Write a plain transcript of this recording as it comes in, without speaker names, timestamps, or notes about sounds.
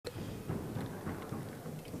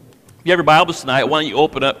If you have your Bibles tonight, why don't you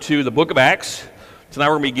open up to the book of Acts. Tonight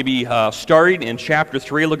we're going to be starting in chapter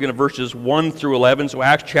 3, looking at verses 1 through 11. So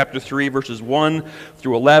Acts chapter 3, verses 1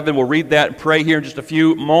 through 11. We'll read that and pray here in just a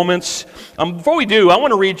few moments. Before we do, I want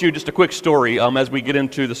to read you just a quick story as we get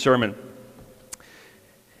into the sermon.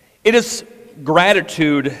 It is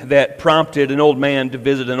gratitude that prompted an old man to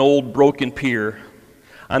visit an old broken pier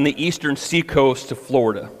on the eastern seacoast of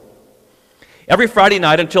Florida. Every Friday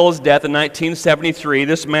night until his death in 1973,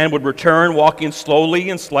 this man would return walking slowly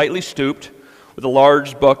and slightly stooped with a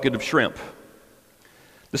large bucket of shrimp.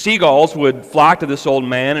 The seagulls would flock to this old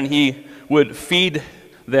man, and he would feed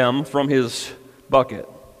them from his bucket.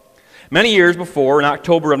 Many years before, in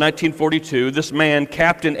October of 1942, this man,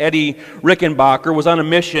 Captain Eddie Rickenbacker, was on a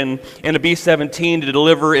mission in a B-17 to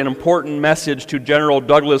deliver an important message to General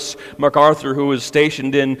Douglas MacArthur, who was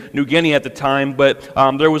stationed in New Guinea at the time, but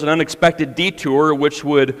there was an unexpected detour which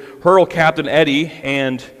would hurl Captain Eddie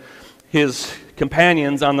and his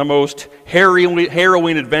companions on the most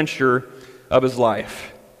harrowing adventure of his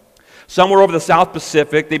life. Somewhere over the South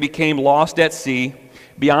Pacific, they became lost at sea,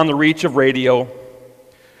 beyond the reach of radio.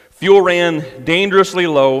 Fuel ran dangerously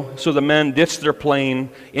low, so the men ditched their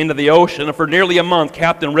plane into the ocean. And for nearly a month,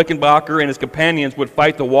 Captain Rickenbacker and his companions would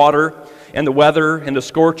fight the water and the weather and the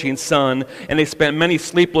scorching sun, and they spent many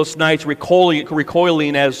sleepless nights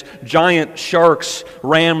recoiling as giant sharks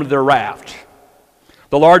rammed their raft.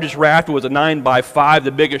 The largest raft was a 9x5.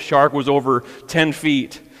 The biggest shark was over 10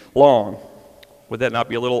 feet long. Would that not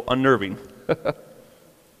be a little unnerving?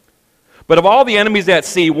 But of all the enemies at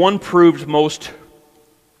sea, one proved most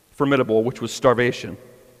formidable, which was starvation.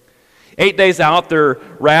 8 days out, their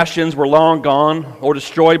rations were long gone or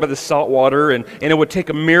destroyed by the salt water, and it would take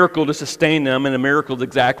a miracle to sustain them, and a miracle is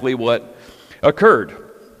exactly what occurred.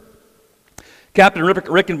 Captain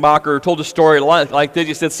Rickenbacker told a story like this.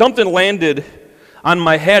 He said, "Something landed on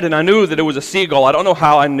my head, and I knew that it was a seagull. I don't know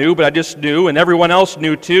how I knew, but I just knew, and everyone else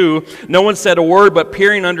knew too. No one said a word, but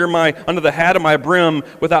peering under the hat of my brim,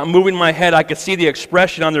 without moving my head, I could see the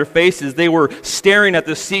expression on their faces. They were staring at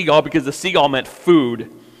the seagull because the seagull meant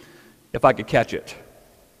food, if I could catch it."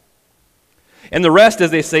 And the rest,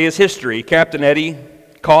 as they say, is history. Captain Eddie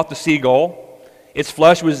caught the seagull. Its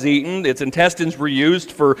flesh was eaten, its intestines were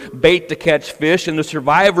used for bait to catch fish, and the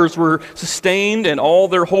survivors were sustained and all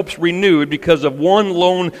their hopes renewed because of one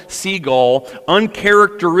lone seagull,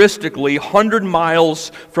 uncharacteristically hundreds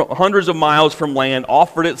of miles from land,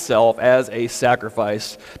 offered itself as a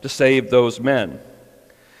sacrifice to save those men.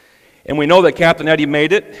 And we know that Captain Eddie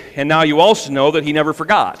made it, and now you also know that he never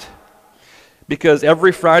forgot. Because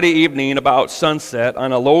every Friday evening about sunset,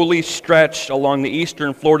 on a lowly stretch along the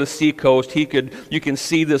eastern Florida seacoast, you can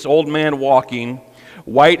see this old man walking,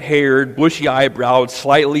 white-haired, bushy-eyebrowed,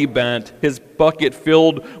 slightly bent, his bucket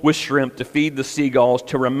filled with shrimp to feed the seagulls,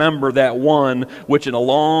 to remember that one which in a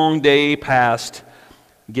long day past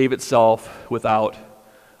gave itself without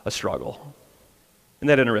a struggle. Isn't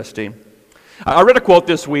that interesting? I read a quote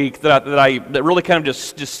this week that really kind of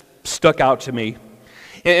just stuck out to me.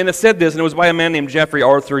 And it said this, and it was by a man named Jeffrey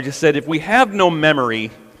Arthur. He just said, "If we have no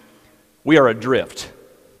memory, we are adrift."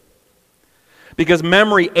 Because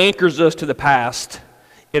memory anchors us to the past.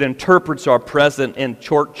 It interprets our present and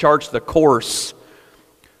charts the course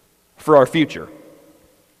for our future.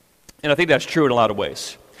 And I think that's true in a lot of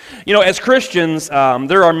ways. You know, as Christians,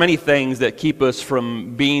 there are many things that keep us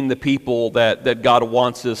from being the people that God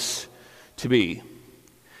wants us to be.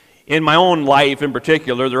 In my own life in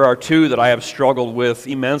particular, there are two that I have struggled with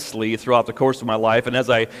immensely throughout the course of my life. And as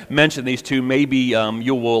I mention these two, maybe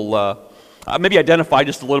you will maybe identify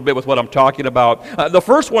just a little bit with what I'm talking about. The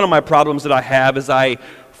first one of my problems that I have is I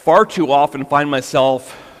far too often find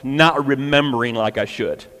myself not remembering like I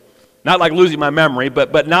should. Not like losing my memory,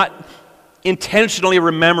 but not intentionally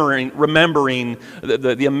remembering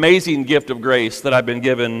the amazing gift of grace that I've been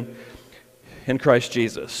given in Christ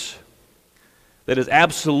Jesus. That has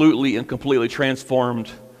absolutely and completely transformed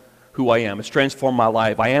who I am. It's transformed my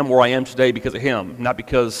life. I am where I am today because of Him, not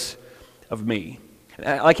because of me.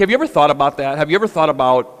 Like, have you ever thought about that? Have you ever thought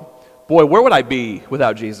about, boy, where would I be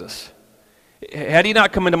without Jesus? Had He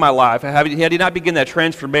not come into my life, had He not begun that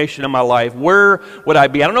transformation in my life, where would I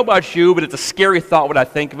be? I don't know about you, but it's a scary thought when I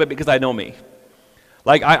think of it because I know me.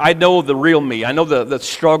 Like, I know the real me. I know the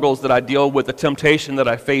struggles that I deal with, the temptation that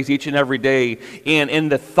I face each and every day.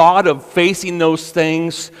 And the thought of facing those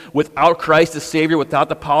things without Christ as Savior, without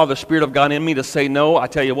the power of the Spirit of God in me to say no, I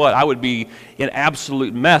tell you what, I would be an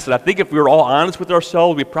absolute mess. And I think if we were all honest with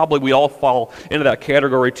ourselves, we all fall into that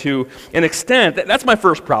category to an extent. That's my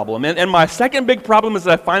first problem. And my second big problem is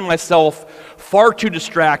that I find myself far too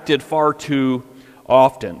distracted far too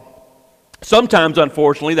often. Sometimes,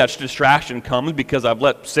 unfortunately, that distraction comes because I've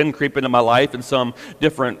let sin creep into my life in some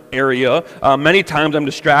different area. Many times I'm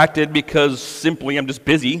distracted because simply I'm just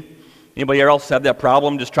busy. Anybody else have that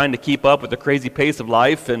problem, just trying to keep up with the crazy pace of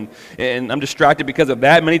life? And I'm distracted because of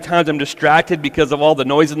that. Many times I'm distracted because of all the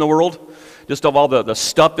noise in the world, just of all the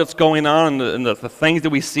stuff that's going on and the things that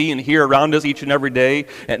we see and hear around us each and every day.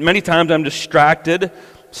 And many times I'm distracted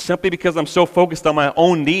simply because I'm so focused on my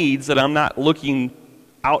own needs that I'm not looking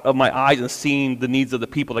out of my eyes and seeing the needs of the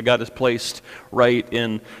people that God has placed right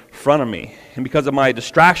in front of me. And because of my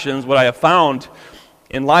distractions, what I have found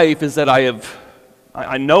in life is that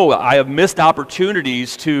I know I have missed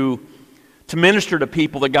opportunities to minister to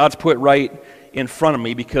people that God's put right in front of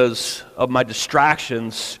me because of my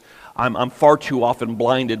distractions. I'm far too often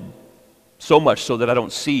blinded, so much so that I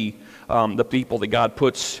don't see the people that God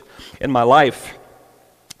puts in my life.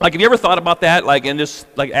 Like, have you ever thought about that? Like, and just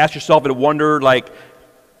like ask yourself and wonder, like,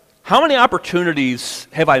 how many opportunities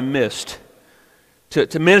have I missed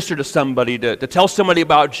to minister to somebody, to tell somebody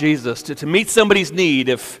about Jesus, to meet somebody's need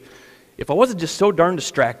if I wasn't just so darn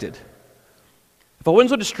distracted? If I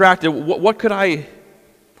wasn't so distracted, what could I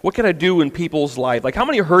do in people's life? Like, how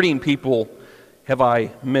many hurting people have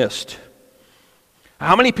I missed?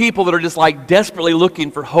 How many people that are just like desperately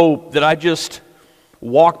looking for hope that I just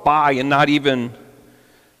walk by and not even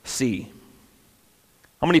see?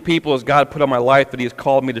 How many people has God put on my life that He has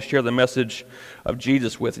called me to share the message of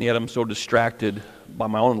Jesus with, and yet I'm so distracted by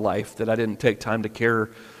my own life that I didn't take time to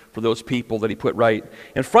care for those people that He put right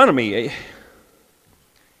in front of me? You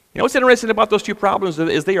know what's interesting about those two problems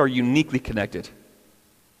is they are uniquely connected.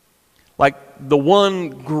 Like, the one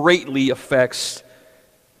greatly affects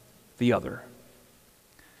the other.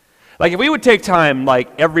 Like, if we would take time,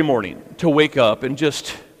 like, every morning to wake up and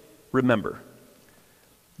just remember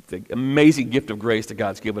the amazing gift of grace that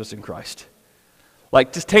God's given us in Christ.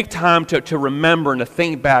 Like, just take time to remember and to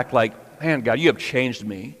think back, like, man, God, you have changed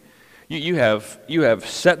me. You have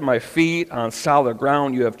set my feet on solid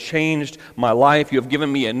ground. You have changed my life. You have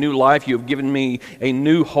given me a new life. You have given me a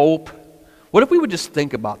new hope. What if we would just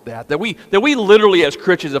think about that? That we literally as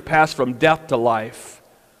Christians have passed from death to life.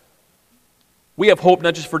 We have hope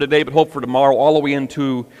not just for today, but hope for tomorrow, all the way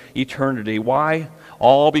into eternity. Why?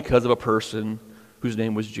 All because of a person whose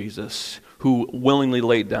name was Jesus, who willingly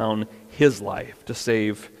laid down His life to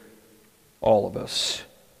save all of us.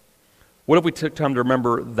 What if we took time to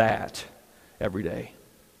remember that every day?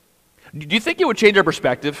 Do you think it would change our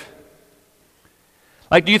perspective?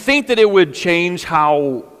 Like, do you think that it would change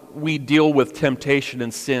how we deal with temptation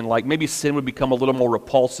and sin? Like, maybe sin would become a little more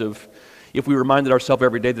repulsive if we reminded ourselves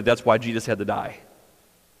every day that that's why Jesus had to die.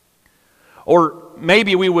 Or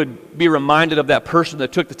maybe we would be reminded of that person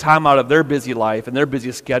that took the time out of their busy life and their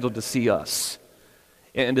busy schedule to see us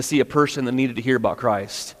and to see a person that needed to hear about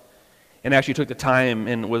Christ and actually took the time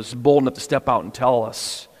and was bold enough to step out and tell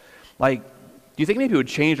us. Like, do you think maybe it would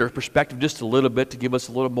change our perspective just a little bit to give us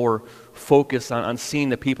a little more focus on seeing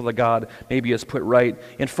the people that God maybe has put right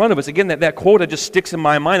in front of us? Again, that quote that just sticks in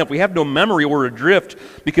my mind. If we have no memory, we're adrift,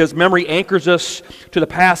 because memory anchors us to the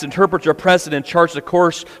past, interprets our present, and charts the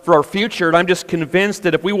course for our future. And I'm just convinced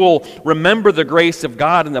that if we will remember the grace of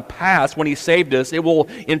God in the past when He saved us, it will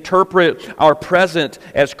interpret our present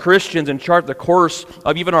as Christians and chart the course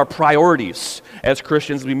of even our priorities as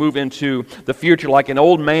Christians as we move into the future. Like an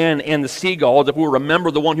old man and the seagulls, if we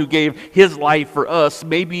remember the one who gave His life for us,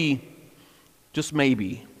 maybe, just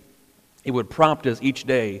maybe, it would prompt us each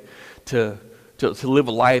day to live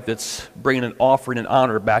a life that's bringing an offering and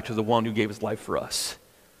honor back to the one who gave His life for us.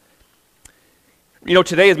 You know,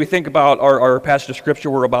 today as we think about our passage of Scripture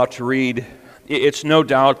we're about to read, it's no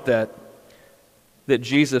doubt that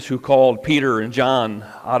Jesus, who called Peter and John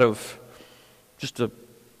out of just a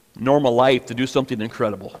normal life to do something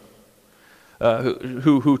incredible,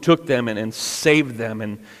 who took them and saved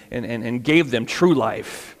them and gave them true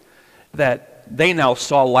life, that they now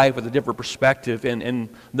saw life with a different perspective. And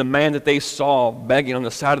the man that they saw begging on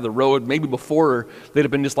the side of the road, maybe before they'd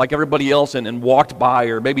have been just like everybody else and walked by,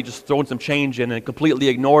 or maybe just thrown some change in and completely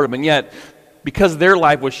ignored him. And yet, because their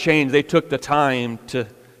life was changed, they took the time to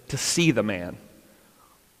see the man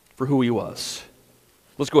for who he was.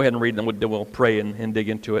 Let's go ahead and read, and then we'll pray and dig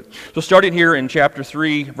into it. So starting here in chapter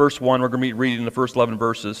 3, verse 1, we're going to be reading the first 11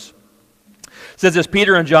 verses. It says this: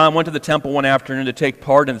 Peter and John went to the temple one afternoon to take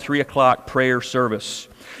part in the 3 o'clock prayer service.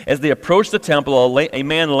 As they approached the temple, a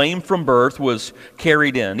man lame from birth was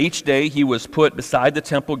carried in. Each day he was put beside the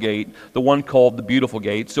temple gate, the one called the Beautiful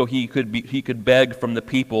Gate, so he could beg from the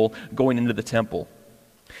people going into the temple.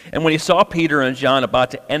 And when he saw Peter and John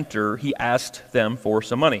about to enter, he asked them for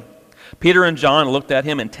some money. Peter and John looked at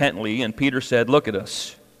him intently, and Peter said, "Look at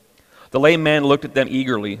us." The lame man looked at them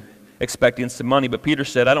eagerly, expecting some money, but Peter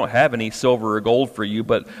said, I don't have any silver or gold for you,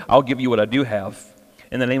 but I'll give you what I do have.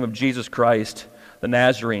 In the name of Jesus Christ, the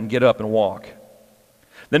Nazarene, get up and walk.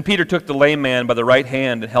 Then Peter took the lame man by the right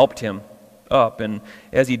hand and helped him up, and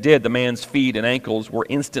as he did, the man's feet and ankles were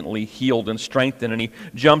instantly healed and strengthened, and he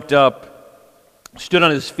jumped up, stood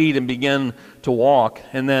on his feet, and began to walk,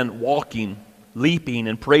 and then walking, leaping,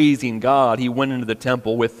 and praising God, he went into the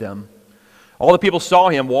temple with them. All the people saw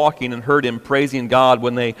him walking and heard him praising God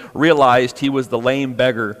when they realized he was the lame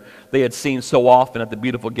beggar they had seen so often at the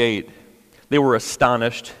beautiful gate. They were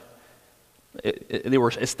astonished. They were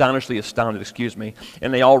astonishingly astounded,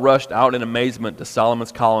 and they all rushed out in amazement to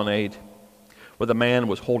Solomon's colonnade, where the man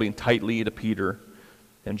was holding tightly to Peter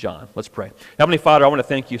and John. Let's pray. Heavenly Father, I want to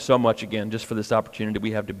thank you so much again just for this opportunity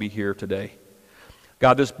we have to be here today.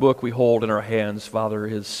 God, this book we hold in our hands, Father,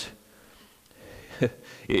 is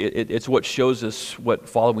it's what shows us what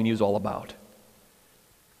following you is all about.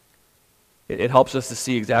 It helps us to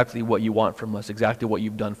see exactly what you want from us, exactly what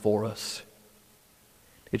you've done for us.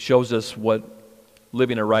 It shows us what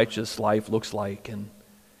living a righteous life looks like,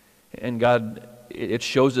 and God, it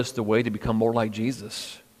shows us the way to become more like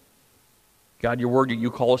Jesus. God, your word,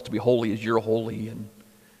 you call us to be holy as you're holy.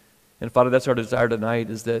 And Father, that's our desire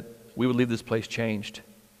tonight, is that we would leave this place changed,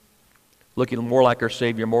 looking more like our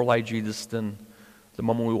Savior, more like Jesus than the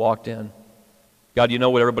moment we walked in. God, you know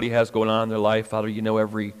what everybody has going on in their life. Father, you know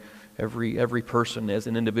every person as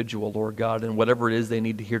an individual, Lord God, and whatever it is they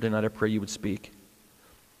need to hear tonight, I pray you would speak.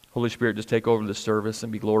 Holy Spirit, just take over this service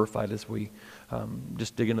and be glorified as we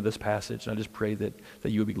just dig into this passage. And I just pray that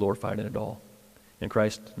you would be glorified in it all. In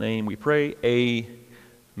Christ's name we pray,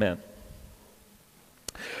 amen.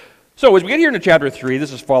 So as we get here into chapter 3,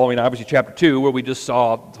 this is following obviously chapter 2, where we just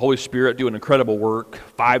saw the Holy Spirit do an incredible work.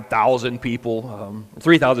 5,000 people,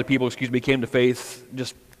 3,000 people, came to faith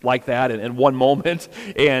just like that in one moment.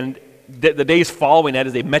 And the days following that,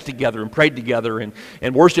 as they met together and prayed together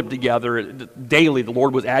and worshiped together daily, the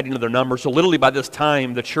Lord was adding to their number. So literally by this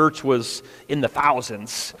time, the church was in the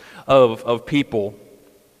thousands of people.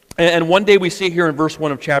 And one day we see here in verse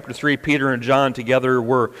 1 of chapter 3, Peter and John together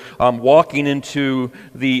were walking into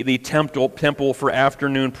the temple for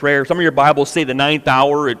afternoon prayer. Some of your Bibles say the ninth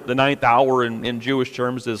hour. The ninth hour in Jewish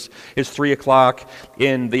terms is 3 o'clock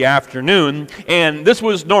in the afternoon. And this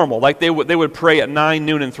was normal. Like they would pray at 9,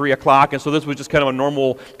 noon, and 3 o'clock. And so this was just kind of a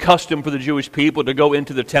normal custom for the Jewish people to go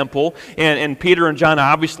into the temple. And Peter and John,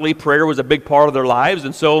 obviously, prayer was a big part of their lives.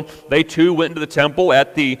 And so they too went into the temple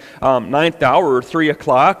at the ninth hour or 3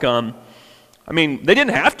 o'clock. They didn't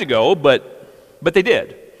have to go, but they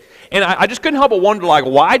did. And I just couldn't help but wonder,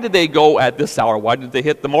 why did they go at this hour? Why did they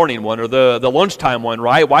hit the morning one or the lunchtime one,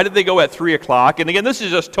 right? Why did they go at 3 o'clock? And again, this is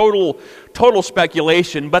just total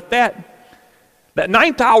speculation, but that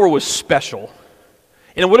ninth hour was special.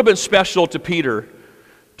 And it would have been special to Peter,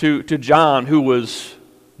 to John, who was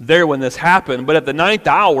there when this happened. But at the ninth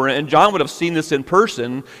hour, and John would have seen this in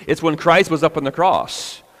person, it's when Christ was up on the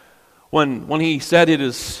cross. When he said it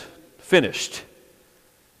is finished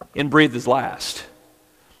and breathed his last.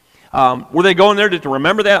 Were they going there to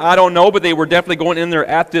remember that? I don't know, but they were definitely going in there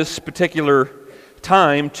at this particular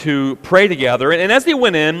time to pray together. And as they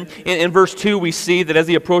went in verse 2, we see that as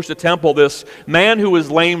he approached the temple, this man who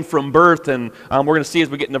was lame from birth, and we're going to see as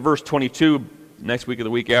we get into verse 22, next week or the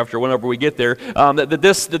week after, whenever we get there, that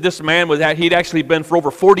this man he'd actually been for over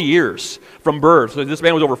 40 years from birth. So this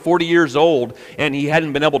man was over 40 years old, and he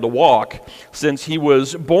hadn't been able to walk since he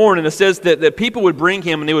was born. And it says that people would bring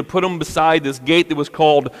him, and they would put him beside this gate that was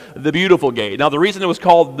called the Beautiful Gate. Now, the reason it was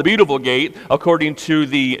called the Beautiful Gate, according to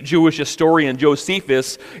the Jewish historian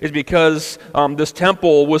Josephus, is because this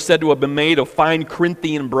temple was said to have been made of fine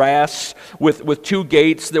Corinthian brass with two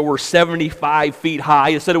gates that were 75 feet high.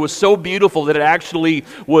 It said it was so beautiful that it actually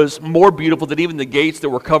was more beautiful than even the gates that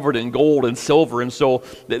were covered in gold and silver, and so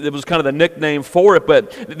it was kind of the nickname for it.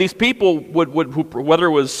 But these people would whether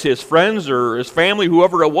it was his friends or his family,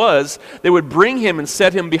 whoever it was, they would bring him and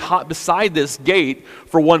set him beside this gate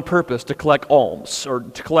for one purpose: to collect alms, or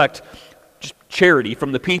to collect just charity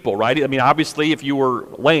from the people, right? Obviously, if you were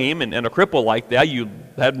lame and a cripple like that, you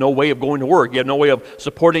had no way of going to work. You had no way of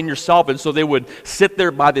supporting yourself, and so they would sit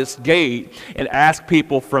there by this gate and ask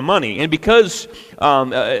people for money. And because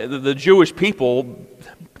the Jewish people,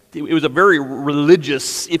 it was a very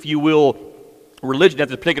religious, if you will, religion at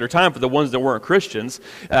this particular time for the ones that weren't Christians,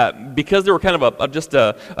 because they were kind of just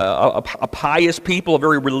a pious people, a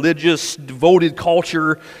very religious, devoted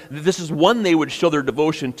culture. This is one they would show their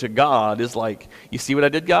devotion to God, is like, you see what I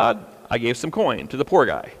did, God? I gave some coin to the poor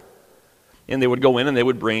guy. And they would go in and they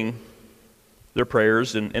would bring their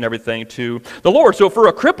prayers and everything to the Lord. So for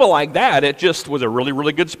a cripple like that, it just was a really,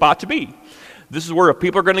 really good spot to be. This is where if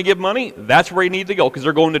people are going to give money, that's where you need to go because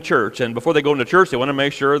they're going to church. And before they go into church, they want to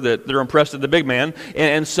make sure that they're impressed with the big man.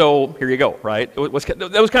 And so here you go, right? That was kind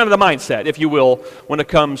of the mindset, if you will, when it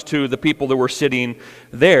comes to the people that were sitting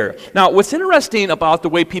there. Now, what's interesting about the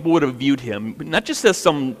way people would have viewed him, not just as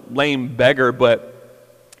some lame beggar, but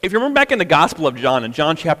if you remember back in the Gospel of John, in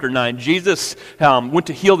John chapter 9, Jesus went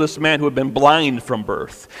to heal this man who had been blind from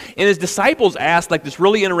birth. And his disciples asked like this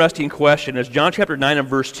really interesting question. As John chapter 9 and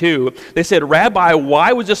verse 2, they said, "Rabbi,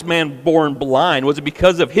 why was this man born blind? Was it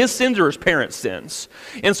because of his sins or his parents' sins?"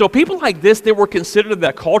 And so people like this, they were considered in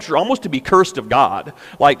that culture almost to be cursed of God.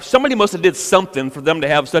 Like somebody must have did something for them to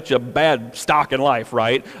have such a bad stock in life,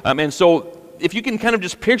 right? And so if you can kind of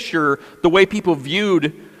just picture the way people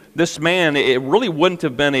viewed this man, it really wouldn't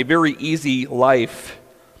have been a very easy life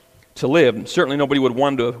to live. Certainly nobody would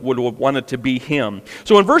have wanted to be him.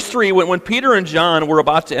 So in verse 3, when Peter and John were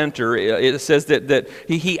about to enter, it says that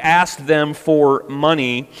he asked them for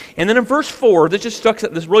money. And then in verse 4, this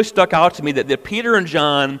really stuck out to me, that Peter and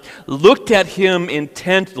John looked at him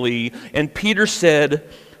intently, and Peter said,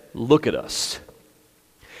 "Look at us."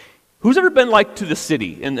 Who's ever been like to the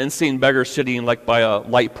city and seen beggars sitting like by a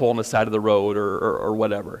light pole on the side of the road or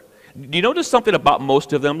whatever? Do you notice something about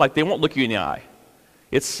most of them? Like they won't look you in the eye.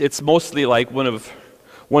 It's mostly like one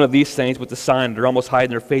of these things with the sign. They're almost hiding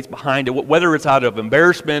their face behind it, whether it's out of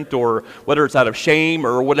embarrassment or whether it's out of shame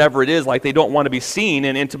or whatever it is. Like they don't want to be seen.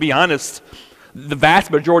 And to be honest, the vast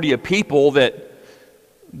majority of people that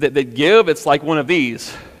give, it's like one of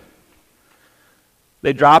these.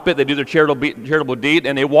 They drop it, they do their charitable deed,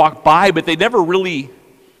 and they walk by, but they never really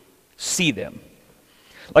see them.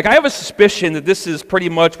 Like I have a suspicion that this is pretty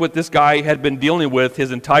much what this guy had been dealing with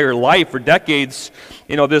his entire life for decades.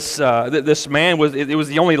 You know, this man was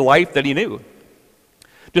the only life that he knew.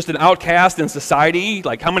 Just an outcast in society.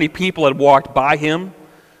 Like how many people had walked by him,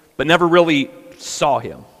 but never really saw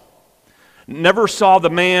him. Never saw the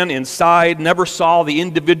man inside, never saw the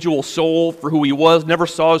individual soul for who he was, never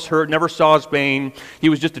saw his hurt, never saw his pain. He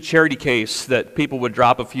was just a charity case that people would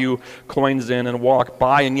drop a few coins in and walk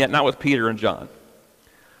by, and yet not with Peter and John.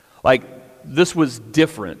 Like, this was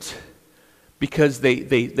different because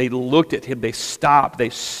they looked at him, they stopped, they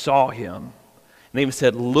saw him, and they even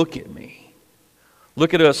said, "Look at me.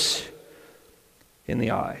 Look at us in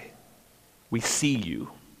the eye. We see you."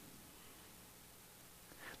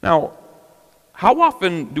 Now, how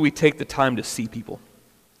often do we take the time to see people?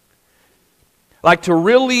 Like to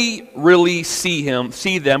really, really see them,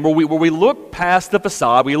 where we look past the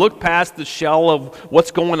facade, we look past the shell of what's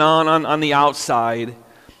going on the outside,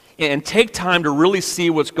 and take time to really see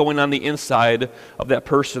what's going on the inside of that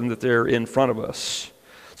person that they're in front of us.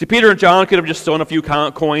 See, Peter and John could have just thrown a few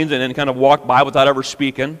coins and then kind of walked by without ever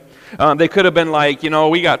speaking. They could have been like,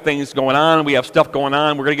 we got things going on, we have stuff going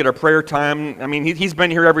on, we're going to get our prayer time. I mean, he's been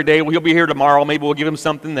here every day, well, he'll be here tomorrow, maybe we'll give him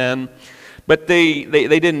something then. But they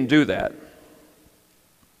didn't do that.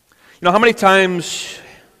 How many times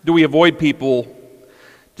do we avoid people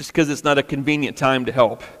just because it's not a convenient time to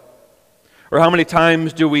help? Or how many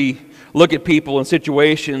times do we look at people in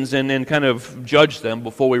situations and then kind of judge them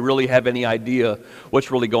before we really have any idea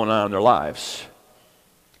what's really going on in their lives?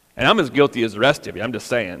 And I'm as guilty as the rest of you, I'm just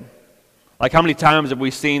saying. Like how many times have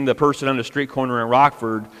we seen the person on the street corner in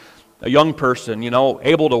Rockford, a young person,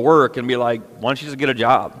 able to work, and be like, "Why don't you just get a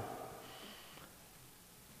job?"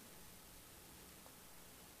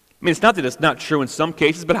 I mean, it's not that it's not true in some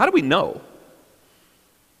cases, but how do we know?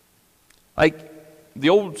 Like the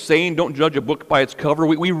old saying, "Don't judge a book by its cover."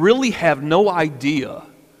 We really have no idea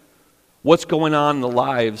what's going on in the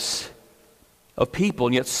lives of people,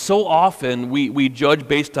 and yet so often we judge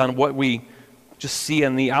based on what we just see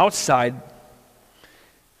on the outside.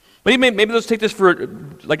 But maybe let's take this for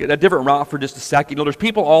like a different route for just a second. There's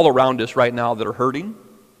people all around us right now that are hurting,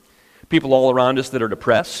 people all around us that are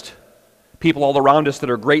depressed, people all around us that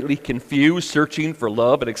are greatly confused, searching for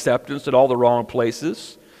love and acceptance at all the wrong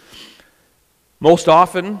places. Most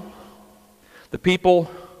often, the people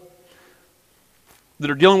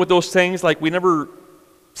that are dealing with those things, like we never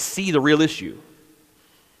see the real issue.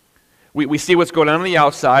 We see what's going on the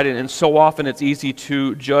outside, and so often it's easy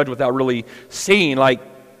to judge without really seeing. Like,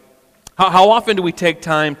 how often do we take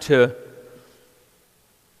time to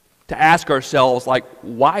ask ourselves, like,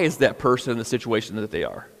 why is that person in the situation that they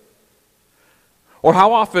are? Or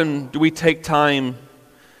how often do we take time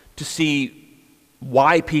to see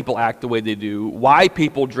why people act the way they do, why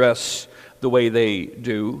people dress the way they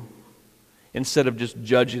do, instead of just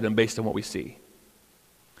judging them based on what we see?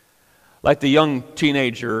 Like the young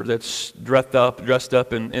teenager that's dressed up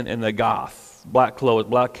in the goth black clothes,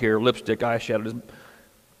 black hair, lipstick, eyeshadow.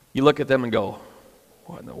 You look at them and go,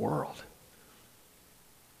 what in the world?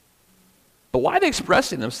 But why are they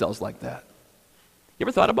expressing themselves like that? You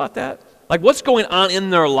ever thought about that? Like, what's going on in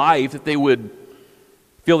their life that they would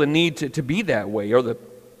feel the need to be that way? Or the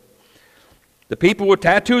people with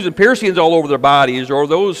tattoos and piercings all over their bodies, or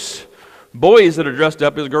those boys that are dressed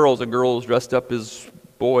up as girls and girls dressed up as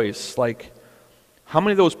boys. Like, how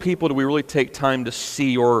many of those people do we really take time to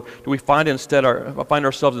see, or do we find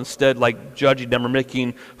ourselves instead like judging them or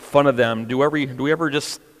making fun of them? Do we ever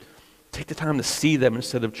just take the time to see them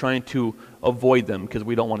instead of trying to avoid them because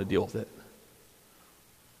we don't want to deal with it?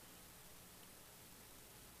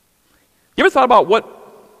 You ever thought about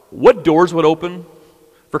what doors would open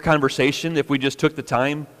for conversation if we just took the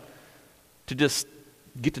time to just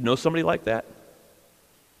get to know somebody like that?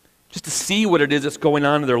 Just to see what it is that's going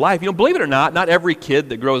on in their life. Believe it or not every kid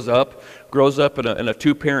that grows up in a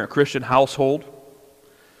two-parent Christian household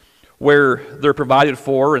where they're provided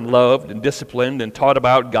for and loved and disciplined and taught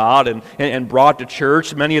about God and brought to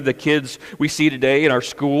church. Many of the kids we see today in our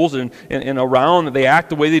schools and around, they act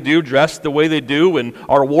the way they do, dress the way they do, and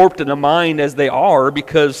are warped in the mind as they are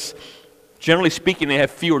because, generally speaking, they have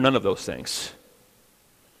few or none of those things.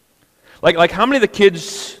 Like how many of the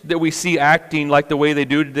kids that we see acting like the way they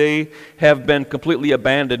do today have been completely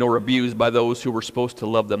abandoned or abused by those who were supposed to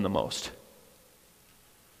love them the most?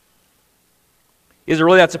 Is it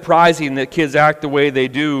really that surprising that kids act the way they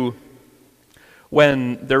do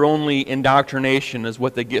when their only indoctrination is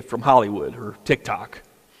what they get from Hollywood or TikTok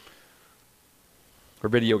or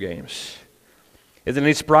video games? Is it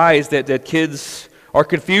any surprise that kids are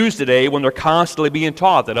confused today when they're constantly being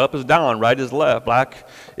taught that up is down, right is left, black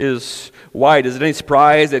is white? Is it any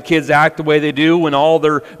surprise that kids act the way they do when all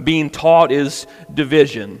they're being taught is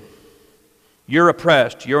division? You're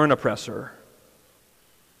oppressed, you're an oppressor.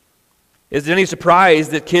 Is it any surprise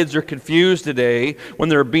that kids are confused today when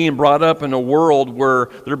they're being brought up in a world where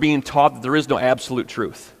they're being taught that there is no absolute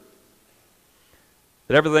truth?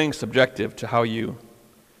 That everything's subjective to how you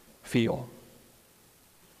feel.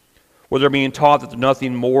 Where they're being taught that they're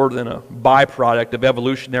nothing more than a byproduct of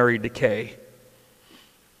evolutionary decay.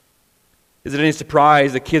 Is it any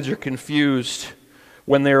surprise that kids are confused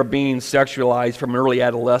when they're being sexualized from early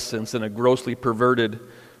adolescence in a grossly perverted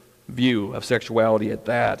view of sexuality at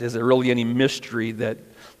that? Is it really any mystery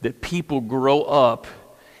that people grow up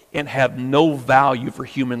and have no value for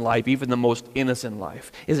human life, even the most innocent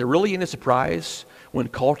life? Is it really any surprise when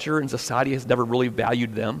culture and society has never really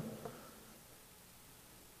valued them?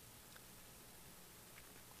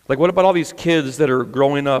 Like, what about all these kids that are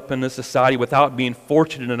growing up in this society without being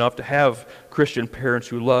fortunate enough to have Christian parents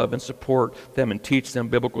who love and support them and teach them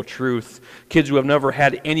biblical truth? Kids who have never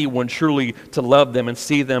had anyone truly to love them and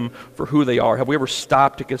see them for who they are. Have we ever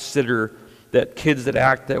stopped to consider that kids that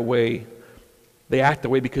act that way, they act that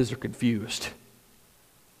way because they're confused,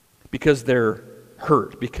 because they're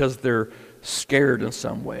hurt, because they're scared in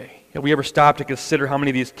some way? Have we ever stopped to consider how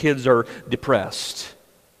many of these kids are depressed?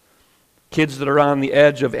 Kids that are on the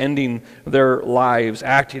edge of ending their lives,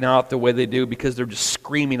 acting out the way they do because they're just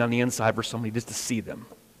screaming on the inside for somebody just to see them.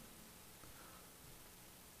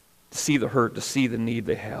 To see the hurt, to see the need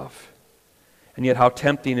they have. And yet how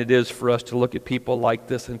tempting it is for us to look at people like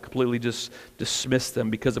this and completely just dismiss them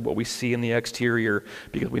because of what we see in the exterior,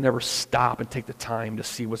 because we never stop and take the time to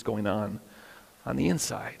see what's going on the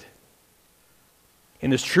inside.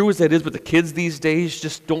 And as true as that is with the kids these days,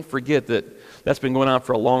 just don't forget that that's been going on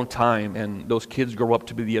for a long time, and those kids grow up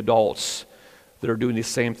to be the adults that are doing these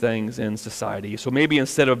same things in society. So maybe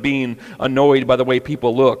instead of being annoyed by the way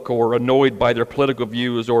people look, or annoyed by their political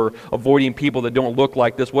views, or avoiding people that don't look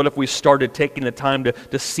like this, what if we started taking the time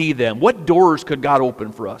to see them? What doors could God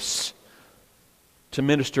open for us to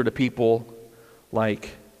minister to people like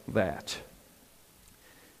that?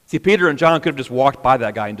 See, Peter and John could have just walked by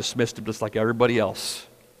that guy and dismissed him just like everybody else.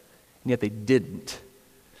 And yet they didn't.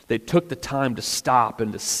 They took the time to stop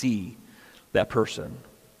and to see that person.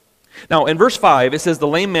 Now, in verse 5, it says, the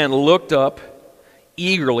lame man looked up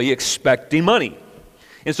eagerly, expecting money.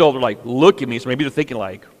 And so they're like, look at me. So maybe they're thinking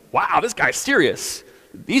like, wow, this guy's serious.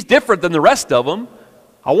 He's different than the rest of them.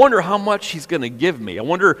 I wonder how much he's going to give me. I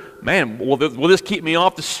wonder, man, will this keep me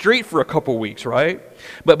off the street for a couple weeks, right?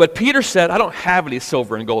 But Peter said, I don't have any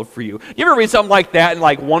silver and gold for you. You ever read something like that and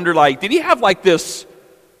like wonder, like, did he have like this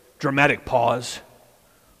dramatic pause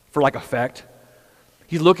for like effect?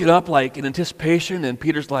 He's looking up like in anticipation, and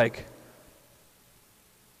Peter's like,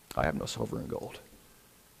 I have no silver and gold.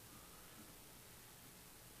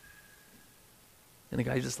 And the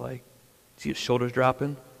guy's just like, see his shoulders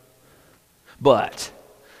dropping? But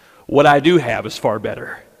what I do have is far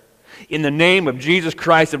better. In the name of Jesus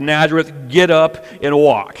Christ of Nazareth, get up and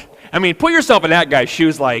walk. I mean, put yourself in that guy's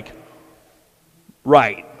shoes like,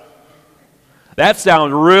 right. That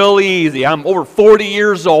sounds really easy. I'm over 40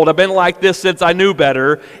 years old. I've been like this since I knew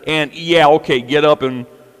better. And yeah, okay, get up and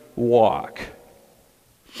walk.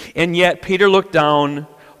 And yet Peter looked down,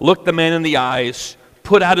 looked the man in the eyes,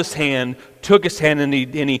 put out his hand, took his hand, and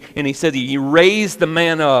he said he raised the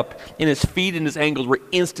man up, and his feet and his ankles were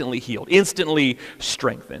instantly healed, instantly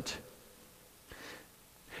strengthened.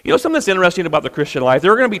 You know something that's interesting about the Christian life?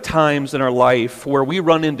 There are going to be times in our life where we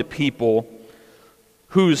run into people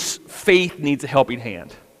whose faith needs a helping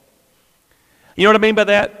hand. You know what I mean by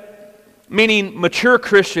that? Meaning mature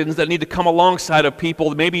Christians that need to come alongside of people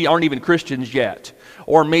that maybe aren't even Christians yet,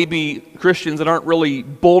 or maybe Christians that aren't really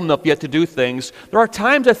bold enough yet to do things. There are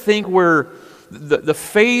times, I think, where the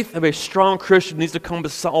faith of a strong Christian needs to come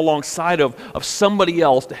alongside of somebody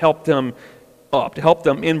else to help them up, to help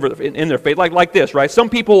them in their faith. Like this, right? Some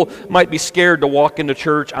people might be scared to walk into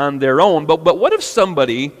church on their own, but what if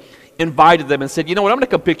somebody invited them and said, you know what, I'm going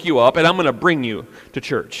to come pick you up and I'm going to bring you to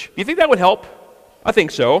church? Do you think that would help? I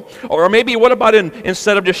think so. Or maybe what about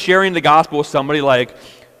instead of just sharing the gospel with somebody like,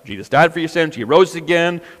 Jesus died for your sins, he rose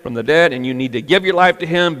again from the dead, and you need to give your life to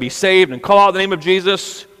him, be saved, and call out the name of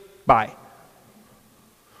Jesus, bye.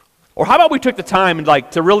 Or how about we took the time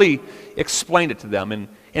and to really explain it to them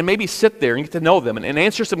and maybe sit there and get to know them and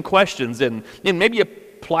answer some questions and maybe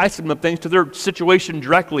apply some of the things to their situation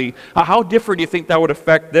directly. How different do you think that would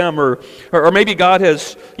affect them? Or maybe God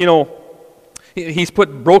has, He's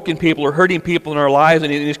put broken people or hurting people in our lives,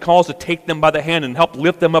 and He calls to take them by the hand and help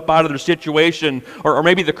lift them up out of their situation. Or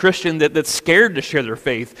maybe the Christian that's scared to share their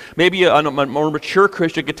faith. Maybe a more mature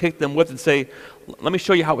Christian could take them with and say, let me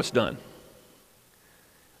show you how it's done.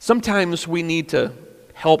 Sometimes we need to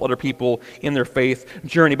help other people in their faith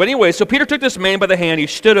journey. But anyway, so Peter took this man by the hand. He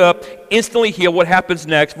stood up, instantly healed. What happens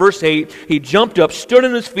next? Verse 8, he jumped up, stood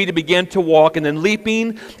on his feet, and began to walk. And then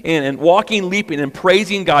leaping and walking, leaping and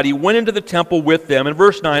praising God, he went into the temple with them. In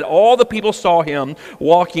verse 9, all the people saw him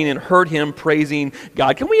walking and heard him praising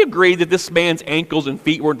God. Can we agree that this man's ankles and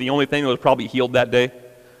feet weren't the only thing that was probably healed that day?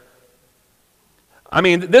 I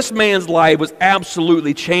mean, this man's life was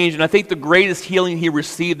absolutely changed, and I think the greatest healing he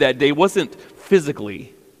received that day wasn't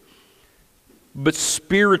physically, but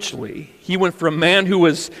spiritually. He went from a man who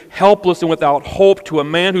was helpless and without hope to a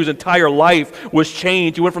man whose entire life was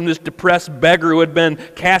changed. He went from this depressed beggar who had been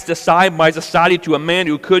cast aside by society to a man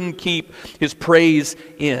who couldn't keep his praise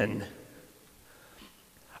in.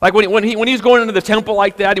 Like when he was going into the temple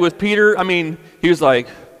like that, he was Peter, he was like,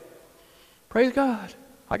 praise God,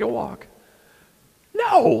 I can walk.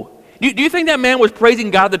 No. Do you think that man was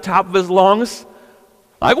praising God at the top of his lungs?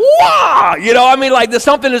 Like, wow! There's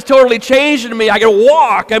something that's totally changed in me. I can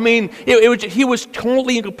walk. He was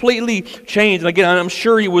totally and completely changed. And again, I'm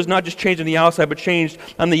sure he was not just changed on the outside, but changed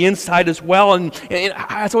on the inside as well. And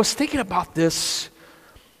as I was thinking about this,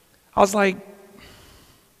 I was like,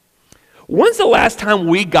 when's the last time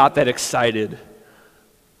we got that excited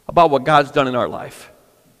about what God's done in our life?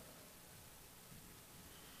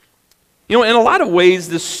 In a lot of ways,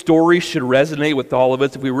 this story should resonate with all of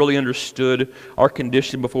us if we really understood our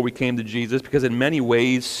condition before we came to Jesus, because in many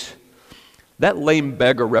ways, that lame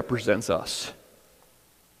beggar represents us.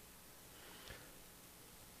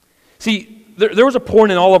 See, there was a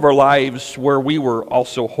point in all of our lives where we were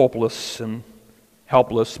also hopeless and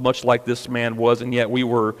helpless, much like this man was, and yet we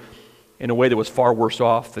were in a way that was far worse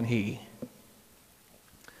off than he.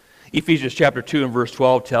 Ephesians chapter 2 and verse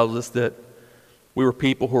 12 tells us that we were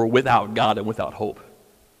people who were without God and without hope.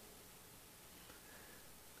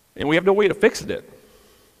 And we have no way to fix it.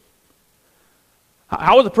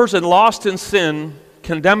 How is a person lost in sin,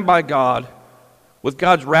 condemned by God, with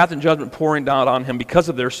God's wrath and judgment pouring down on him because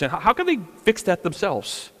of their sin? How can they fix that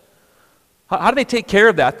themselves? How do they take care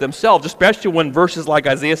of that themselves, especially when verses like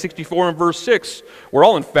Isaiah 64 and verse 6, we're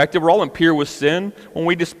all infected, we're all impure with sin. When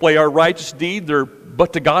we display our righteous deeds, they're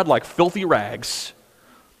but to God like filthy rags.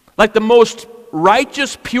 Like the most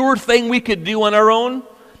righteous, pure thing we could do on our own,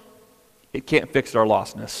 it can't fix our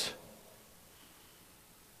lostness.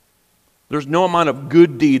 There's no amount of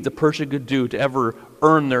good deeds a person could do to ever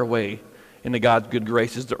earn their way into God's good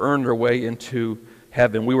graces, to earn their way into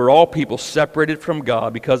heaven. We were all people separated from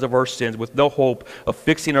God because of our sins, with no hope of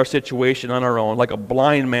fixing our situation on our own. Like a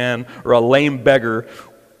blind man or a lame beggar,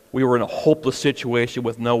 we were in a hopeless situation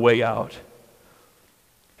with no way out.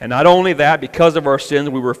 And not only that, because of our sins,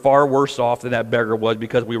 we were far worse off than that beggar was,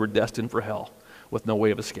 because we were destined for hell with no way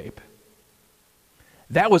of escape.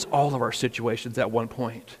 That was all of our situations at one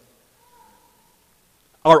point.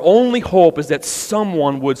 Our only hope is that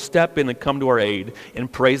someone would step in and come to our aid,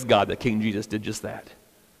 and praise God that King Jesus did just that.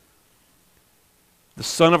 The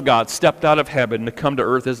Son of God stepped out of heaven to come to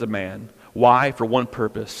earth as a man. Why? For one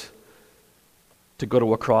purpose: to go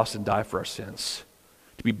to a cross and die for our sins,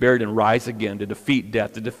 to be buried and rise again, to defeat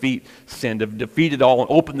death, to defeat sin, to defeat it all and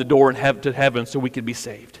open the door to heaven so we could be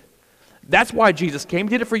saved. That's why Jesus came.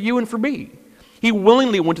 He did it for you and for me. He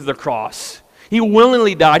willingly went to the cross. He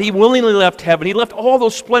willingly died. He willingly left heaven. He left all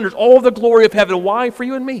those splendors, all the glory of heaven. Why? For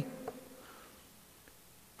you and me.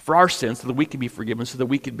 For our sins, so that we could be forgiven, so that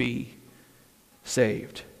we could be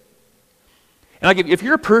saved. And if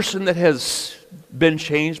you're a person that has been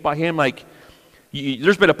changed by Him,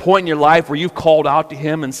 there's been a point in your life where you've called out to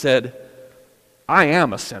Him and said, I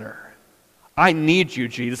am a sinner. I need you,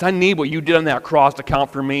 Jesus. I need what you did on that cross to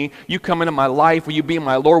count for me. You come into my life. Will you be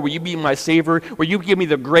my Lord? Will you be my Savior? Will you give me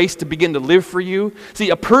the grace to begin to live for you? See,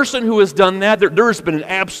 a person who has done that, there's been an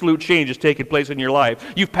absolute change that's taken place in your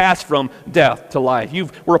life. You've passed from death to life. You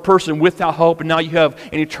were a person without hope, and now you have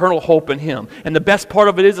an eternal hope in Him. And the best part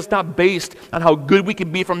of it is it's not based on how good we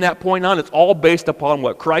can be from that point on. It's all based upon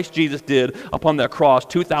what Christ Jesus did upon that cross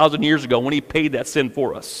 2,000 years ago when He paid that sin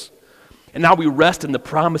for us. And now we rest in the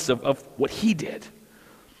promise of what He did.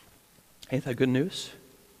 Ain't that good news?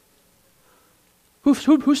 Who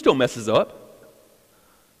still messes up?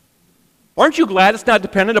 Aren't you glad it's not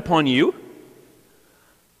dependent upon you?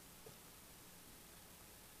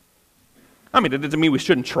 I mean, it doesn't mean we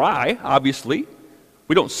shouldn't try, obviously.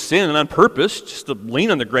 We don't sin on purpose just to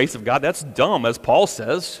lean on the grace of God. That's dumb, as Paul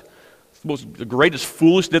says. The greatest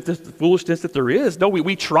foolishness that there is. No,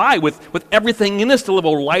 we try with everything in us to live a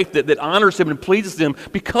life that honors Him and pleases Him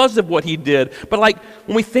because of what He did. But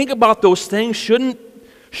when we think about those things, shouldn't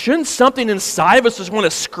something inside of us just want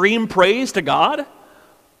to scream praise to God?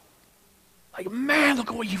 Man,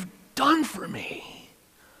 look at what you've done for me.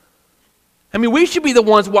 I mean, we should be the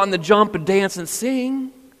ones wanting to jump and dance and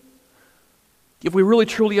sing if we really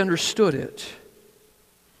truly understood it.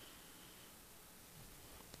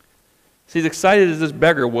 See, as excited as this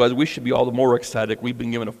beggar was, we should be all the more excited. We've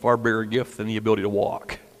been given a far bigger gift than the ability to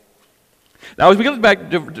walk. Now, as we get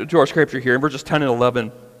back to our scripture here, in verses 10 and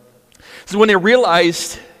 11, so when they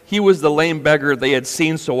realized he was the lame beggar they had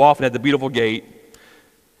seen so often at the beautiful gate,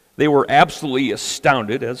 they were absolutely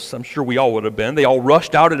astounded, as I'm sure we all would have been. They all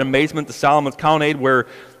rushed out in amazement to Solomon's colonnade, where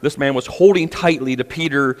this man was holding tightly to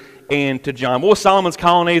Peter and to John. What was Solomon's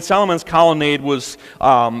colonnade? Solomon's colonnade was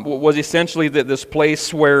essentially this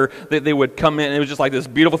place where they would come in. It was just like this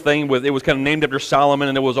beautiful thing. It was kind of named after Solomon,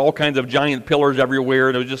 and there was all kinds of giant pillars everywhere,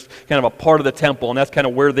 and it was just kind of a part of the temple, and that's kind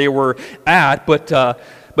of where they were at. But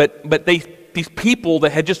these people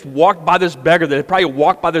that had just walked by this beggar, that had probably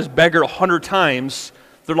walked by this beggar 100 times,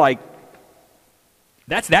 they're like,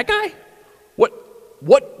 that's that guy?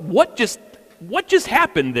 What just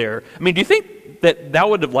happened there? I mean, do you think that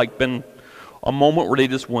would have been a moment where they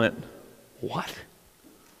just went, what?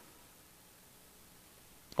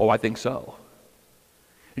 Oh, I think so.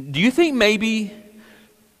 Do you think maybe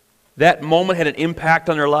that moment had an impact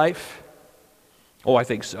on their life? Oh, I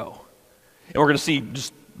think so. And we're going to see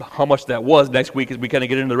just how much that was next week as we kind of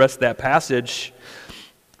get into the rest of that passage.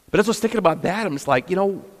 But as I was thinking about that, I'm just like,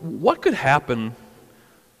 what could happen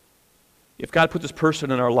if God put this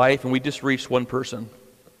person in our life and we just reached one person?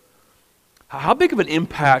 How big of an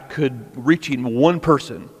impact could reaching one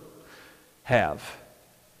person have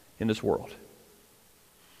in this world?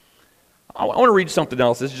 I want to read something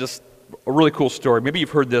else. This is just a really cool story. Maybe you've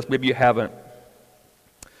heard this, maybe you haven't.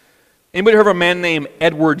 Anybody heard of a man named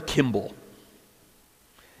Edward Kimball?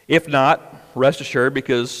 If not, rest assured,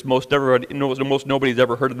 because most nobody's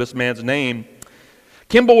ever heard of this man's name.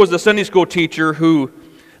 Kimball was a Sunday school teacher who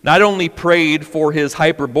not only prayed for his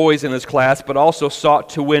hyper boys in his class, but also sought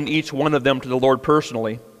to win each one of them to the Lord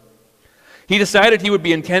personally. He decided he would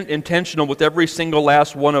be intentional with every single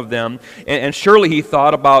last one of them, and surely he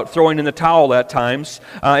thought about throwing in the towel at times.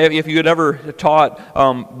 If you had ever taught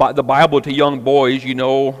the Bible to young boys, you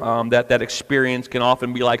know that experience can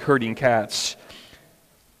often be like herding cats.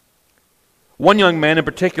 One young man in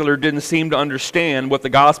particular didn't seem to understand what the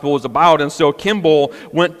gospel was about, and so Kimball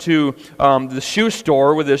went to the shoe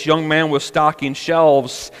store where this young man was stocking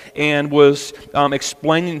shelves and was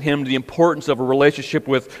explaining to him the importance of a relationship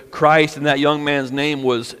with Christ, and that young man's name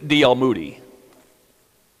was D.L. Moody.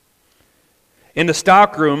 In the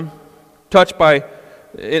stockroom, touched by,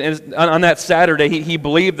 on that Saturday, he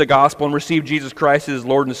believed the gospel and received Jesus Christ as his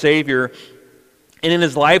Lord and Savior, and in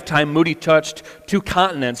his lifetime, Moody touched 2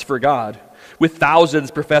 continents for God, with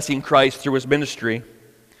thousands professing Christ through his ministry.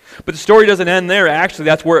 But the story doesn't end there. Actually,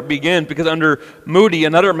 that's where it begins, because under Moody,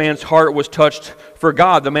 another man's heart was touched for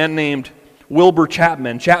God, the man named Wilbur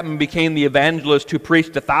Chapman. Chapman became the evangelist who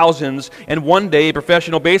preached to thousands, and one day a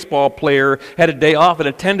professional baseball player had a day off and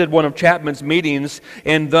attended one of Chapman's meetings,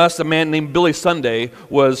 and thus a man named Billy Sunday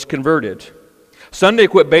was converted. Sunday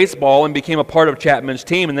quit baseball and became a part of Chapman's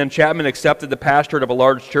team, and then Chapman accepted the pastorate of a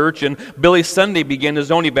large church, and Billy Sunday began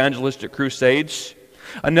his own evangelistic crusades.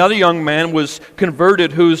 Another young man was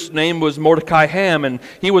converted whose name was Mordecai Ham, and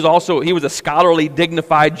he was a scholarly,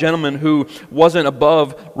 dignified gentleman who wasn't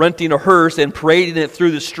above renting a hearse and parading it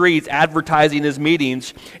through the streets, advertising his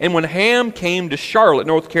meetings. And when Ham came to Charlotte,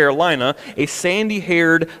 North Carolina, a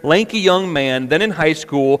sandy-haired, lanky young man, then in high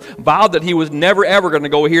school, vowed that he was never ever going to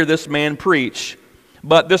go hear this man preach.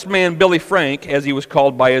 But this man, Billy Frank, as he was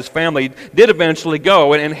called by his family, did eventually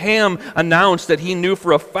go. And Ham announced that he knew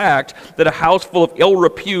for a fact that a house of ill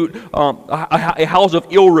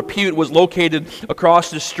repute was located across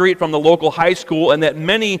the street from the local high school, and that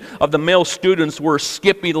many of the male students were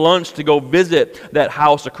skipping lunch to go visit that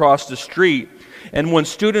house across the street. And when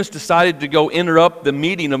students decided to go interrupt the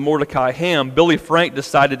meeting of Mordecai Ham, Billy Frank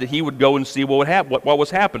decided that he would go and see what was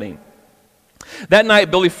happening. That night,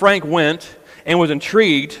 Billy Frank went and was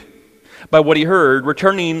intrigued by what he heard.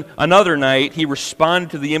 Returning another night, he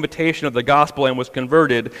responded to the invitation of the gospel and was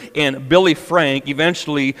converted. And Billy Frank,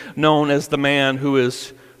 eventually known as the man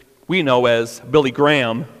we know as Billy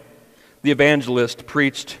Graham, the evangelist,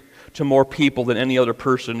 preached to more people than any other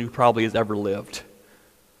person who probably has ever lived.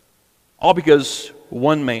 All because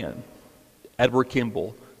one man, Edward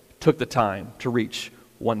Kimball, took the time to reach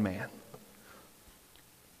one man.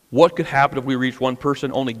 What could happen if we reach one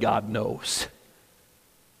person? Only God knows.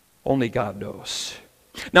 Only God knows.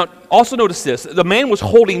 Now, also notice this. The man was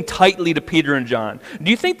holding tightly to Peter and John.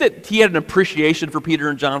 Do you think that he had an appreciation for Peter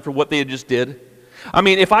and John for what they had just did? I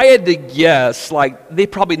mean, if I had to guess, they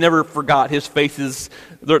probably never forgot his faces,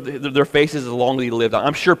 their faces as long as he lived.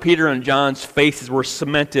 I'm sure Peter and John's faces were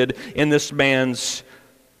cemented in this man's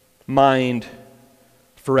mind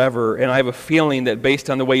forever. And I have a feeling that based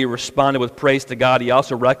on the way he responded with praise to God, he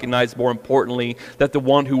also recognized, more importantly, that the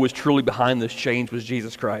one who was truly behind this change was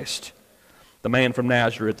Jesus Christ, the man from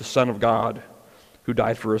Nazareth, the Son of God, who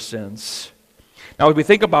died for our sins. Now, as we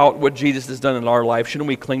think about what Jesus has done in our life, shouldn't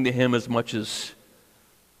we cling to him as much as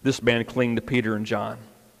this man clinged to Peter and John?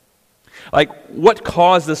 What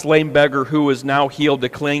caused this lame beggar who is now healed to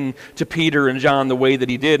cling to Peter and John the way that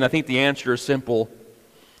he did? And I think the answer is simple: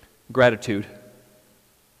 gratitude.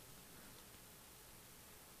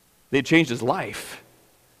 They changed his life,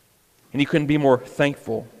 and he couldn't be more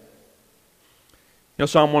thankful.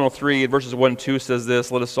 Psalm 103, verses 1 and 2 says this: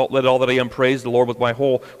 Let all that I am praise the Lord. With my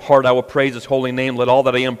whole heart I will praise his holy name. Let all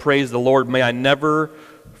that I am praise the Lord. May I never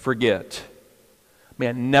forget. May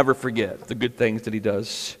I never forget the good things that he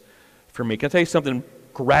does for me. Can I tell you something?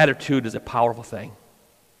 Gratitude is a powerful thing.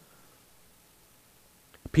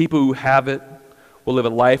 People who have it will live a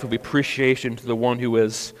life of appreciation to the one who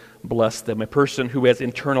has blessed them. A person who has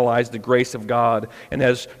internalized the grace of God and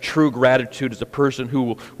has true gratitude is a person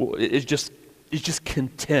who is just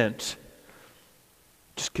content.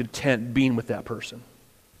 Just content being with that person.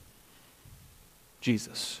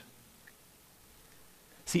 Jesus.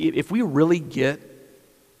 See, if we really get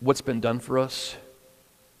what's been done for us,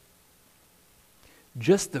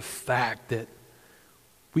 just the fact that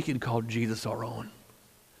we can call Jesus our own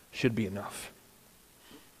should be enough.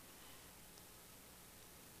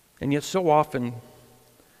 And yet so often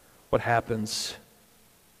what happens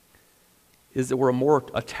is that we're more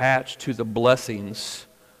attached to the blessings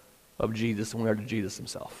of Jesus than we are to Jesus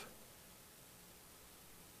himself.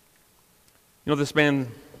 This man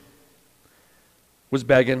was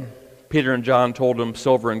begging. Peter and John told him,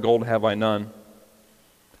 "Silver and gold have I none."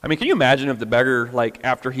 I mean, can you imagine if the beggar,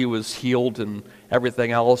 after he was healed and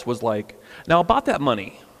everything else, was like, "Now about that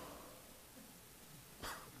money,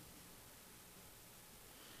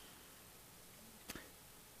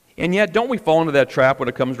 and yet, don't we fall into that trap when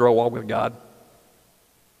it comes to our walk with God?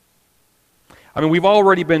 I mean, we've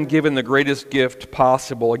already been given the greatest gift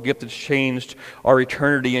possible, a gift that's changed our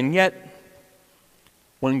eternity, and yet,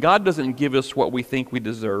 when God doesn't give us what we think we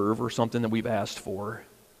deserve or something that we've asked for,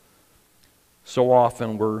 so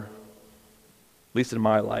often we're, at least in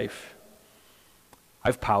my life,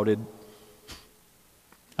 I've pouted.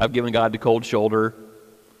 I've given God the cold shoulder.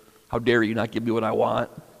 How dare you not give me what I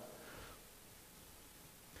want?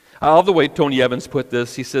 I love the way Tony Evans put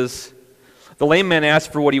this. He says, the lame man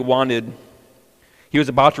asked for what he wanted. He was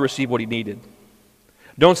about to receive what he needed.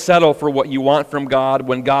 Don't settle for what you want from God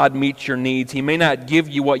when God meets your needs. He may not give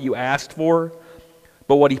you what you asked for,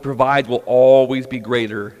 but what he provides will always be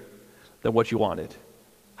greater than what you wanted.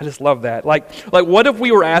 I just love that. Like what if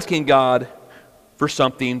we were asking God for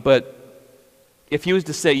something, but if he was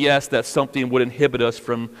to say yes, that something would inhibit us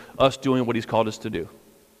from us doing what he's called us to do?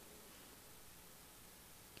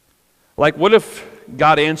 Like, what if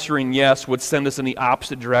God answering yes would send us in the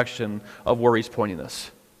opposite direction of where he's pointing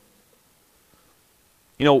us?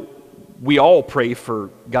 You know, we all pray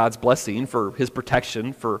for God's blessing, for his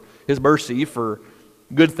protection, for his mercy, for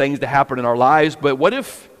good things to happen in our lives, but what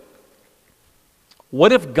if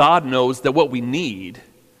God knows that what we need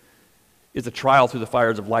is a trial through the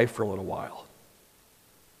fires of life for a little while?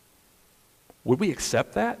 Would we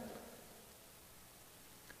accept that?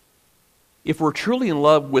 If we're truly in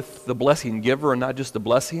love with the blessing giver and not just the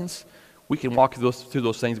blessings, we can walk through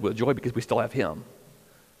those things with joy because we still have him.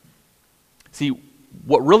 See,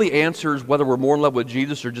 what really answers whether we're more in love with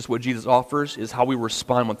Jesus or just what Jesus offers is how we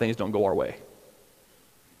respond when things don't go our way.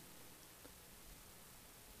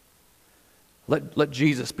 Let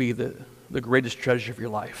Jesus be the greatest treasure of your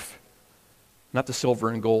life, not the silver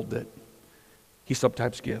and gold that he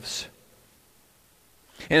sometimes gives.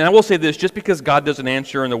 And I will say this, just because God doesn't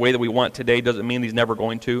answer in the way that we want today doesn't mean he's never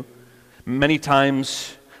going to. Many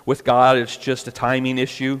times with God, it's just a timing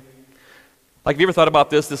issue. Like, have you ever thought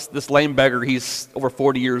about this lame beggar? He's over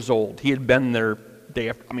 40 years old. He had been there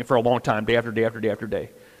for a long time, day after day after day after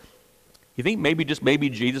day. You think maybe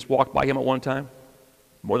Jesus walked by him at one time?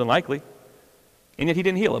 More than likely. And yet he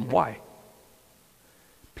didn't heal him. Why?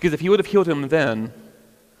 Because if he would have healed him then,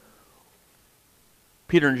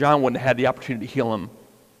 Peter and John wouldn't have had the opportunity to heal him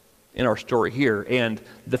in our story here. And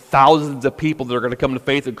the thousands of people that are going to come to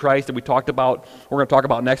faith in Christ that we're going to talk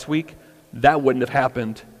about next week, that wouldn't have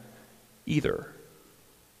happened either.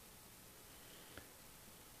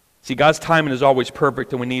 See, God's timing is always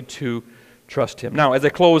perfect, and we need to trust him. Now, as I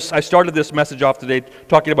close, I started this message off today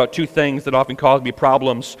talking about two things that often cause me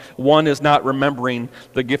problems. One is not remembering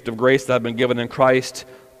the gift of grace that I've been given in Christ,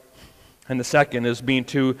 and the second is being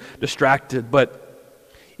too distracted. But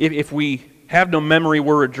if we have no memory,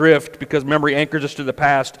 we're adrift, because memory anchors us to the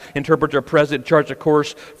past, interprets our present, charts a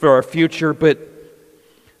course for our future. But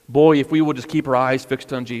boy, if we would just keep our eyes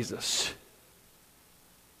fixed on Jesus,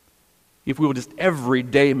 if we would just every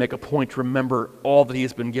day make a point to remember all that he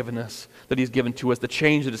has been given us, that he's given to us, the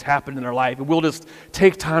change that has happened in our life, and we'll just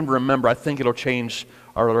take time to remember, I think it'll change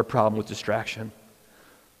our other problem with distraction.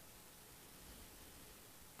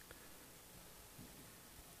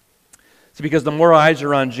 See, because the more eyes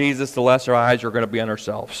are on Jesus, the less our eyes are going to be on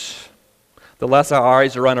ourselves. The less our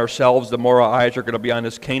eyes are on ourselves, the more our eyes are going to be on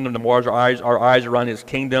his kingdom. The more our eyes are on his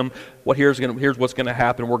kingdom, here's what's going to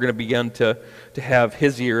happen. We're going to begin to have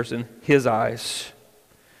his ears and his eyes.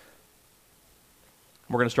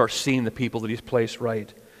 We're going to start seeing the people that he's placed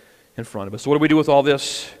right in front of us. So what do we do with all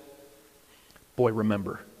this? Boy,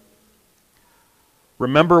 remember.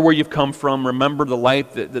 Remember where you've come from. Remember the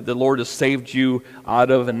life that the Lord has saved you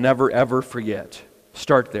out of, and never, ever forget.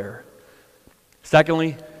 Start there.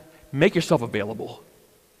 Secondly, make yourself available.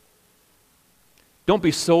 Don't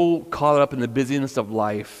be so caught up in the busyness of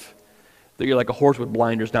life that you're like a horse with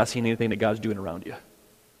blinders, not seeing anything that God's doing around you.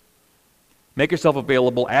 Make yourself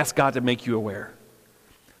available. Ask God to make you aware.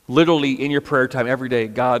 Literally, in your prayer time every day,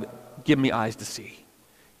 God, give me eyes to see.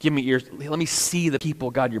 Give me ears. Let me see the people,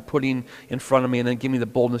 God, you're putting in front of me, and then give me the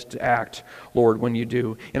boldness to act, Lord, when you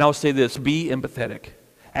do. And I'll say this, be empathetic.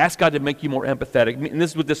 Ask God to make you more empathetic. And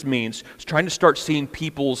this is what this means. It's trying to start seeing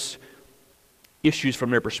people's issues from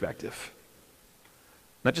their perspective.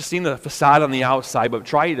 Not just seeing the facade on the outside, but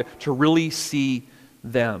try to really see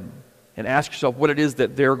them and ask yourself what it is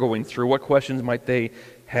that they're going through. What questions might they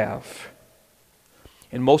have?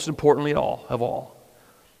 And most importantly of all,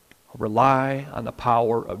 rely on the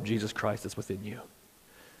power of Jesus Christ that's within you.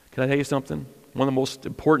 Can I tell you something? One of the most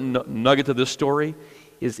important nuggets of this story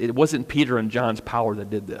is it wasn't Peter and John's power that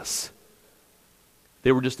did this.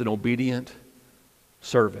 They were just an obedient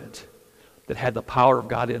servant that had the power of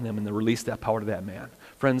God in them, and they released that power to that man.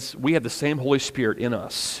 Friends, we have the same Holy Spirit in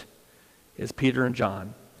us as Peter and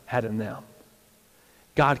John had in them.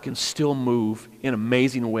 God can still move in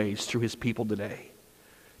amazing ways through his people today,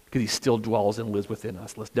 because he still dwells and lives within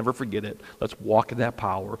us. Let's never forget it. Let's walk in that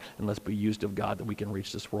power, and let's be used of God that we can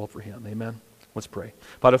reach this world for him. Amen? Let's pray.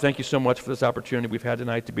 Father, thank you so much for this opportunity we've had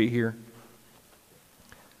tonight to be here.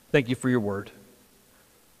 Thank you for your word.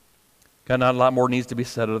 God, not a lot more needs to be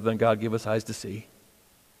said other than, God, give us eyes to see.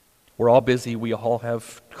 We're all busy. We all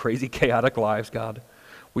have crazy, chaotic lives, God.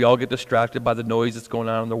 We all get distracted by the noise that's going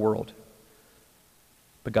on in the world.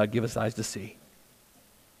 But God, give us eyes to see.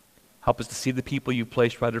 Help us to see the people you've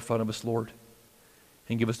placed right in front of us, Lord.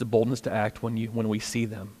 And give us the boldness to act when we see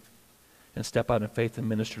them. and step out in faith and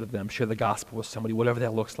minister to them. Share the gospel with somebody, whatever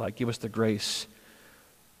that looks like. Give us the grace,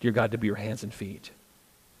 dear God, to be your hands and feet.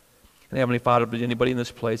 And Heavenly Father, if there's anybody in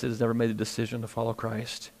this place that has never made a decision to follow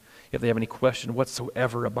Christ, if they have any question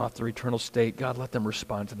whatsoever about their eternal state, God, let them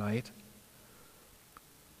respond tonight.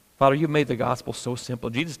 Father, you've made the gospel so simple.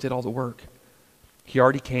 Jesus did all the work. He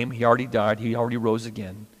already came. He already died. He already rose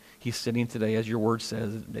again. He's sitting today, as your word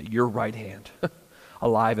says, at your right hand,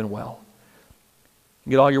 alive and well.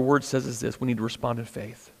 And yet all your word says is this: we need to respond in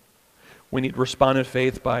faith. We need to respond in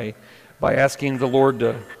faith by asking the Lord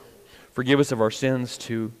to forgive us of our sins,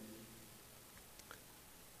 to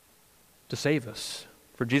save us,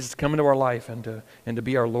 for Jesus to come into our life and to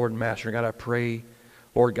be our Lord and Master. God, I pray,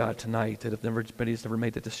 Lord God, tonight that if anybody's never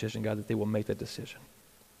made that decision, God, that they will make that decision.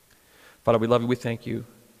 Father, we love you. We thank you.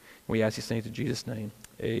 We ask these things in Jesus' name.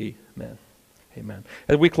 Amen. Amen.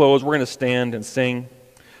 As we close, we're going to stand and sing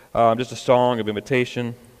just a song of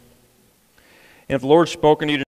invitation. And if the Lord's spoken to you